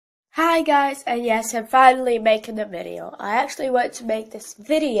Hi guys, and yes, I'm finally making a video. I actually went to make this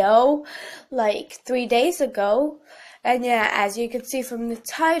video like 3 days ago, and yeah, as you can see from the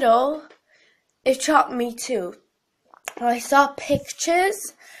title, it shocked me too. I saw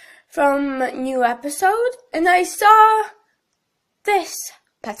pictures from a new episode, and I saw this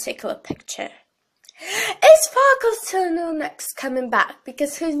particular picture. Is Farkle's turtlenecks coming back?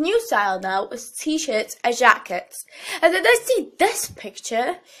 Because his new style now is t-shirts and jackets. And then I see this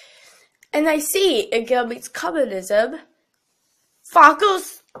picture, and I see in Girl Meets Communism,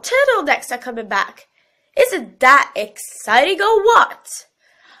 Farkle's turtlenecks are coming back. Isn't that exciting or what?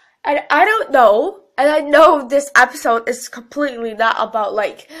 And I don't know. And I know this episode is completely not about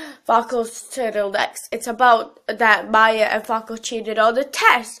like Farkle's turtlenecks. It's about that Maya and Farkle cheated on the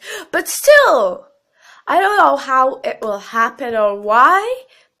test. But still, I don't know how it will happen or why.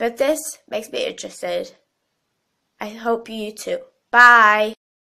 But this makes me interested. I hope you too. Bye.